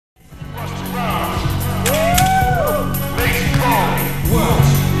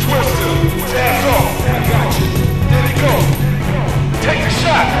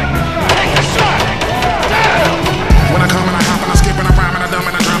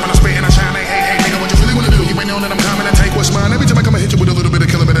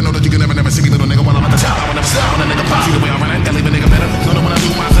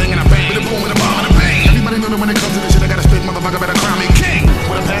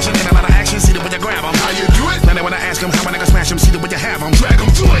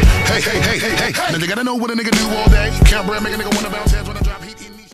Now they gotta know what a nigga do all day. Count bread, make a nigga